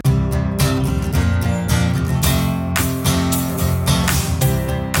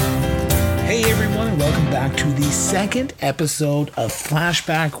second episode of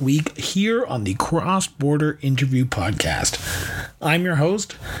Flashback Week here on the Cross Border Interview Podcast. I'm your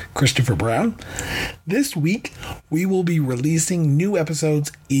host, Christopher Brown. This week, we will be releasing new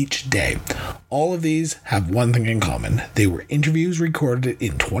episodes each day. All of these have one thing in common. They were interviews recorded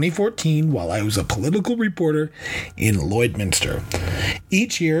in 2014 while I was a political reporter in Lloydminster.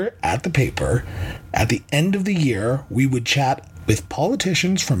 Each year at the paper, at the end of the year, we would chat with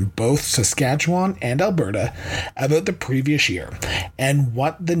politicians from both Saskatchewan and Alberta about the previous year and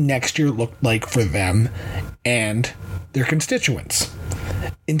what the next year looked like for them and their constituents.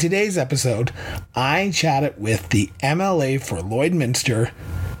 In today's episode, I chatted with the MLA for Lloydminster,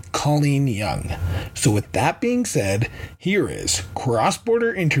 Colleen Young. So with that being said, here is Cross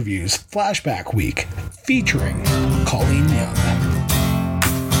Border Interviews Flashback Week featuring Colleen Young.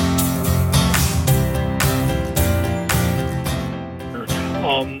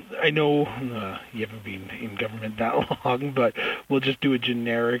 I know you haven't been in government that long, but we'll just do a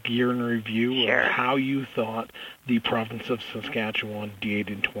generic year in review of how you thought the province of Saskatchewan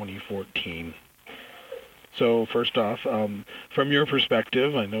did in 2014. So first off, from your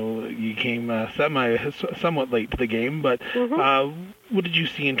perspective, I know you came somewhat late to the game, but what did you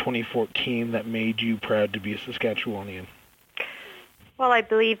see in 2014 that made you proud to be a Saskatchewanian? Well, I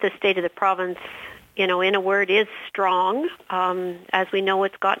believe the state of the province, in a word, is strong. As we know,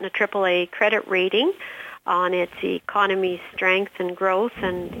 it's gotten a AAA credit rating on its economy's strength and growth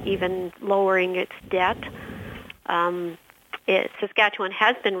and even lowering its debt. Saskatchewan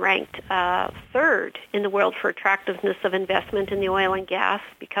has been ranked third in the world for attractiveness of investment in the oil and gas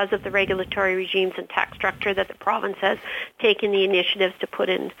because of the regulatory regimes and tax structure that the province has taken the initiatives to put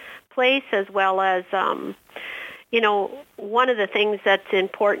in place, as well as one of the things that's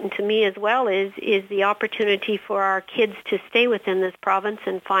important to me as well is the opportunity for our kids to stay within this province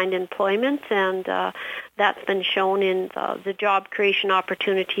and find employment, and that's been shown in the job creation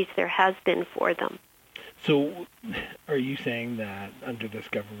opportunities there has been for them. So are you saying that under this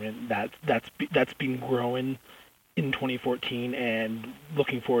government that's been growing in 2014 and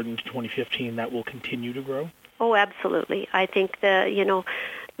looking forward into 2015 that will continue to grow? Oh, absolutely. I think the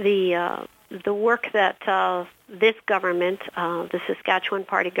work that this government, the Saskatchewan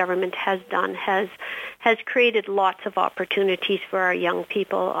Party government, has done has created lots of opportunities for our young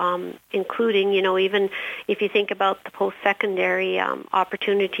people, including, even if you think about the post-secondary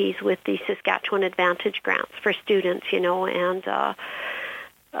opportunities with the Saskatchewan Advantage grants for students, and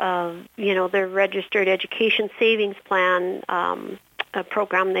their registered education savings plan, a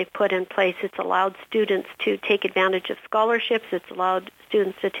program they've put in place. It's allowed students to take advantage of scholarships. It's allowed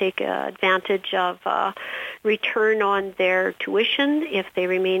students to take advantage of return on their tuition if they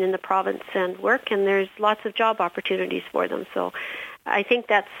remain in the province and work, and there's lots of job opportunities for them. So I think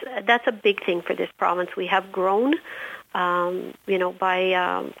that's a big thing for this province. We have grown, by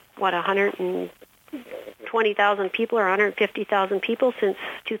 120,000 people or 150,000 people since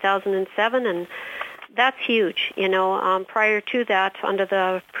 2007, and that's huge. Prior to that, under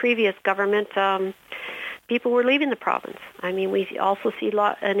the previous government, people were leaving the province. I mean, we also see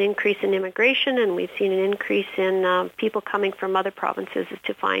an increase in immigration, and we've seen an increase in people coming from other provinces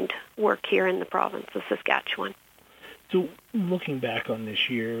to find work here in the province of Saskatchewan. So looking back on this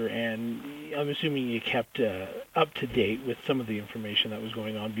year, and I'm assuming you kept up to date with some of the information that was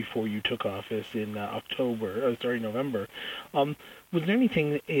going on before you took office in November. Was there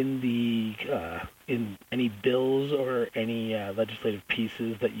anything in any bills or any legislative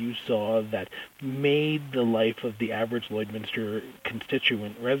pieces that you saw that made the life of the average Lloydminster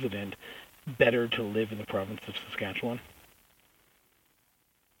constituent resident better to live in the province of Saskatchewan?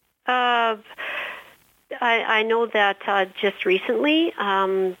 I know that just recently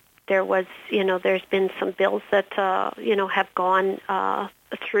there's been some bills that have gone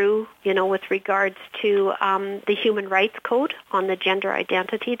through with regards to the Human Rights Code on the gender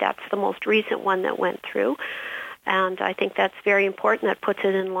identity. That's the most recent one that went through, and I think that's very important. That puts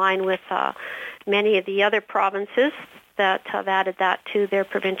it in line with many of the other provinces that have added that to their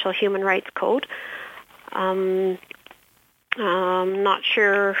provincial Human Rights Code. I'm not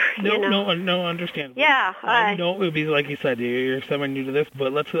sure. No, understandable. Yeah. No, it would be like you said, you're semi-new to this,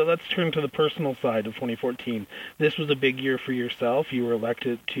 but let's turn to the personal side of 2014. This was a big year for yourself. You were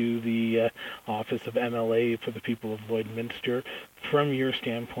elected to the office of MLA for the people of Lloydminster. From your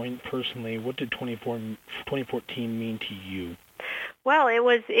standpoint, personally, what did 2014 mean to you? Well, it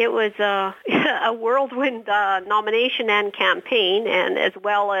was a whirlwind nomination and campaign, and as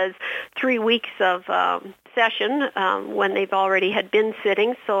well as 3 weeks of session when they've already had been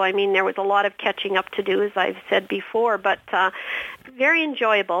sitting. So, I mean, there was a lot of catching up to do, as I've said before, but very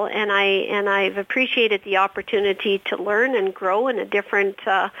enjoyable. And I've appreciated the opportunity to learn and grow in a different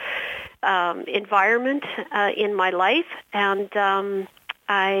environment in my life. And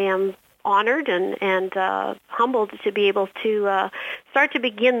I am honored and humbled to be able to start to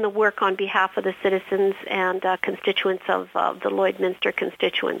begin the work on behalf of the citizens and constituents of the Lloydminster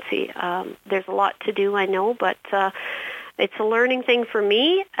constituency. There's a lot to do, I know, but it's a learning thing for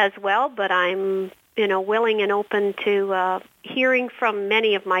me as well, but I'm willing and open to hearing from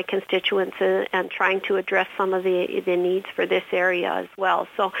many of my constituents and trying to address some of the needs for this area as well.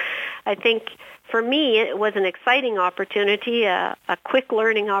 So I think for me, it was an exciting opportunity, a quick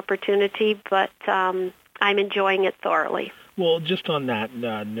learning opportunity, but I'm enjoying it thoroughly. Well, just on that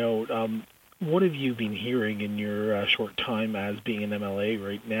note, what have you been hearing in your short time as being an MLA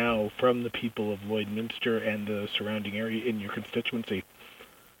right now from the people of Lloydminster and the surrounding area in your constituency?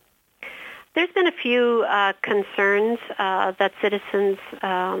 There's been a few concerns that citizens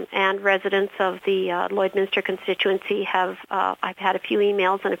and residents of the Lloydminster constituency have. I've had a few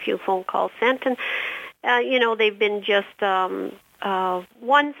emails and a few phone calls sent, and they've been just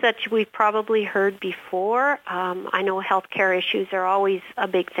ones that we've probably heard before. I know healthcare issues are always a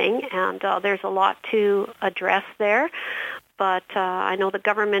big thing, and there's a lot to address there. But I know the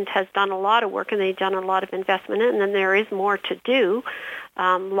government has done a lot of work and they've done a lot of investment in it, and then there is more to do.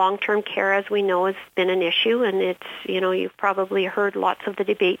 Long-term care, as we know, has been an issue, and it's, you've probably heard lots of the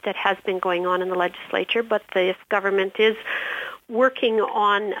debate that has been going on in the legislature, but this government is working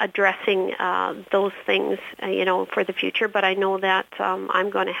on addressing those things, for the future. But I know that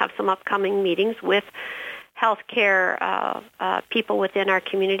I'm going to have some upcoming meetings with healthcare people within our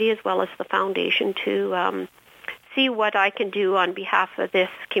community as well as the foundation to see what I can do on behalf of this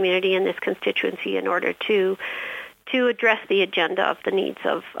community and this constituency in order to address the agenda of the needs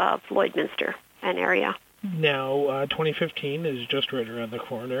of Lloydminster and area. Now, 2015 is just right around the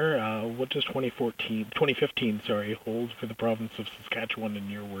corner. What does 2015 hold for the province of Saskatchewan, in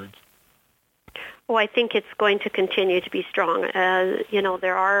your words? Oh, I think it's going to continue to be strong.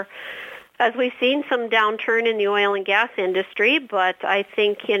 There are, as we've seen, some downturn in the oil and gas industry, but I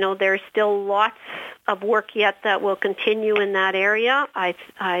think, there's still lots of work yet that will continue in that area.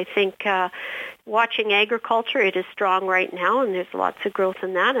 I think watching agriculture, it is strong right now, and there's lots of growth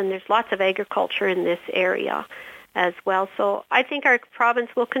in that, and there's lots of agriculture in this area as well. So I think our province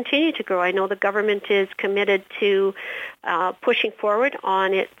will continue to grow. I know the government is committed to pushing forward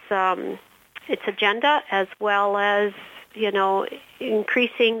on its agenda, as well as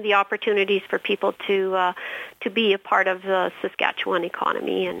increasing the opportunities for people to be a part of the Saskatchewan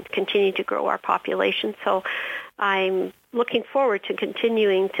economy and continue to grow our population. So I'm looking forward to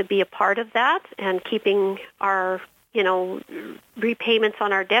continuing to be a part of that and keeping our, repayments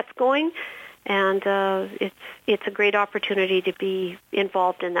on our debts going. And it's a great opportunity to be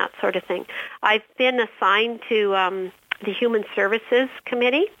involved in that sort of thing. I've been assigned to the Human Services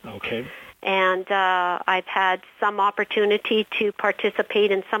Committee. Okay. And I've had some opportunity to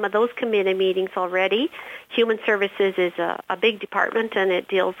participate in some of those committee meetings already. Human Services is a big department, and it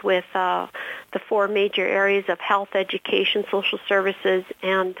deals with the four major areas of health, education, social services,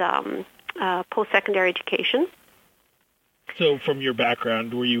 and post-secondary education. So from your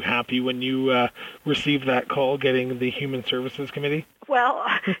background, were you happy when you received that call getting the Human Services Committee? Well,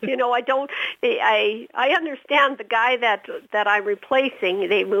 I understand the guy that I'm replacing.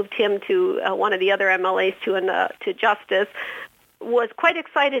 They moved him to one of the other MLAs to Justice. Was quite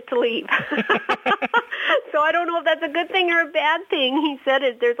excited to leave. So I don't know if that's a good thing or a bad thing. He said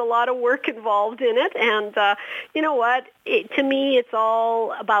there's a lot of work involved in it. And you know what? To me, it's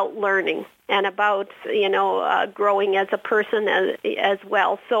all about learning and about, growing as a person as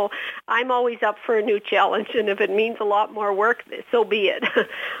well. So I'm always up for a new challenge. And if it means a lot more work, so be it.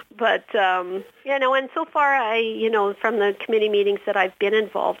 But, and so far, from the committee meetings that I've been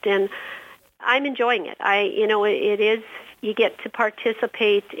involved in, I'm enjoying it. It is, you get to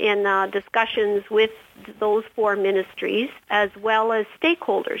participate in discussions with those four ministries as well as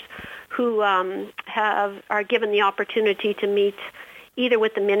stakeholders who are given the opportunity to meet either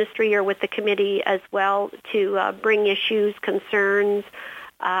with the ministry or with the committee as well to bring issues, concerns,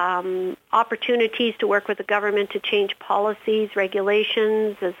 opportunities to work with the government to change policies,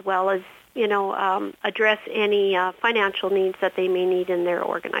 regulations, as well as, address any financial needs that they may need in their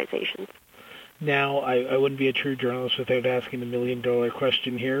organizations. Now, I wouldn't be a true journalist without asking the million-dollar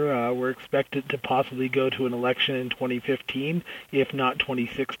question here. We're expected to possibly go to an election in 2015. If not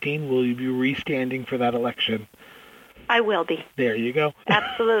 2016, will you be restanding for that election? I will be. There you go.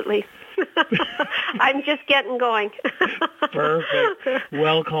 Absolutely. I'm just getting going. Perfect.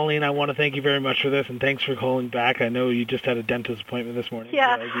 Well, Colleen, I want to thank you very much for this, and thanks for calling back. I know you just had a dentist appointment this morning.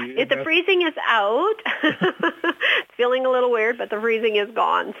 Yeah, the freezing is out. It's feeling a little weird, but the freezing is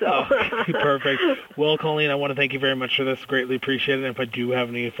gone. So Perfect. Well, Colleen, I want to thank you very much for this. Greatly appreciate it. And if I do have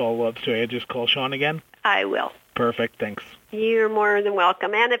any follow-ups to it, just call Sean again. I will. Perfect. Thanks. You're more than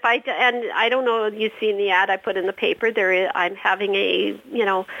welcome. And if I don't know if you've seen the ad I put in the paper. I'm having a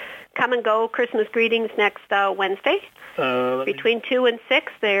come and go Christmas greetings next Wednesday. Between 2 and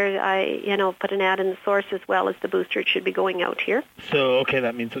 6, there I put an ad in the Source as well as the Booster. It should be going out here. So okay,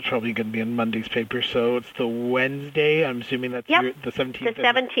 that means it's probably going to be in Monday's paper. So it's the Wednesday. I'm assuming that's the 17th. The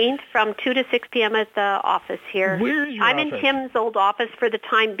 17th from 2 to 6 p.m. at the office here. Where is your I'm office? in Tim's old office for the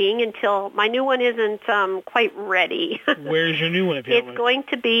time being until my new one isn't quite ready. Where's your new one? If you It's going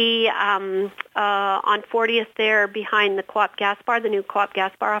to be on 40th there behind the Co-op Gas Bar, the new Co-op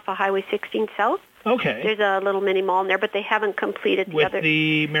Gas Bar off of Highway 16 South. Okay. There's a little mini mall in there, but they haven't completed the other. With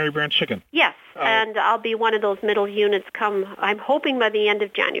the Mary Branch chicken? Yes, and I'll be one of those middle units I'm hoping by the end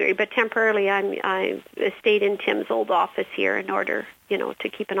of January, but temporarily I stayed in Tim's old office here in order, to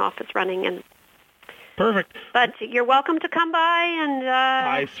keep an office running. And Perfect. But you're welcome to come by and...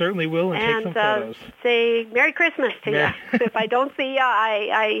 I certainly will and take some photos. Say Merry Christmas to you. If I don't see you,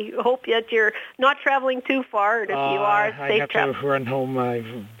 I hope that you're not traveling too far, and if you are, safe travel. I have to run home.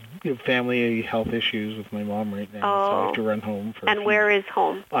 I've family health issues with my mom right now, so I have to run home. And where is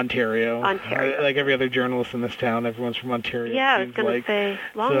home? Ontario. Like every other journalist in this town, everyone's from Ontario. Yeah, I was going to say,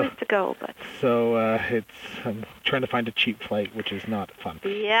 long ways to go. But So I'm trying to find a cheap flight, which is not fun.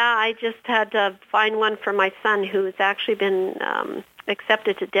 Yeah, I just had to find one for my son who's actually been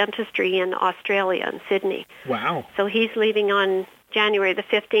accepted to dentistry in Australia, in Sydney. Wow. So he's leaving on January the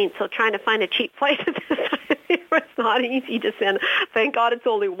 15th, so trying to find a cheap flight at this time. It's not easy to send. Thank God it's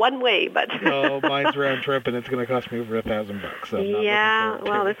only one way, but... mine's round trip, and it's going to cost me over $1,000. So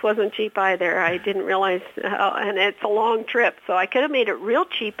well, this wasn't cheap either. I didn't realize, and it's a long trip, so I could have made it real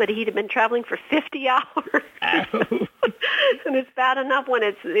cheap, but he'd have been traveling for 50 hours. And it's bad enough when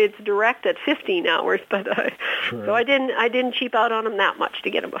it's direct at 15 hours, but so I didn't cheap out on him that much to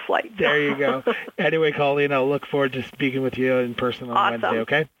get him a flight. There you go. Anyway, Colleen, I'll look forward to speaking with you in person on Wednesday,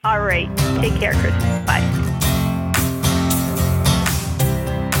 okay? All right. Take care, Chris. Bye.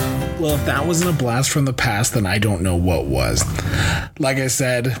 Well, if that wasn't a blast from the past, then I don't know what was. Like I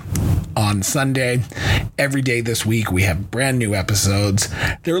said, on Sunday, every day this week, we have brand new episodes.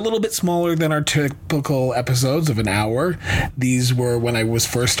 They're a little bit smaller than our typical episodes of an hour. These were when I was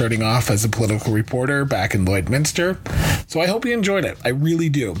first starting off as a political reporter back in Lloydminster. So I hope you enjoyed it. I really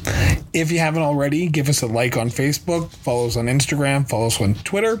do. If you haven't already, give us a like on Facebook, follow us on Instagram, follow us on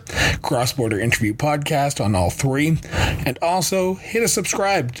Twitter, Cross Border Interview Podcast on all three, and also hit a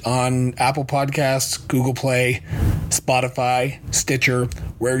subscribe on Apple Podcasts, Google Play, Spotify, Stitcher,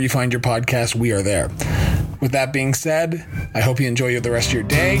 wherever you find your podcast, we are there. With that being said, I hope you enjoy the rest of your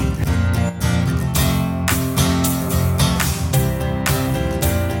day.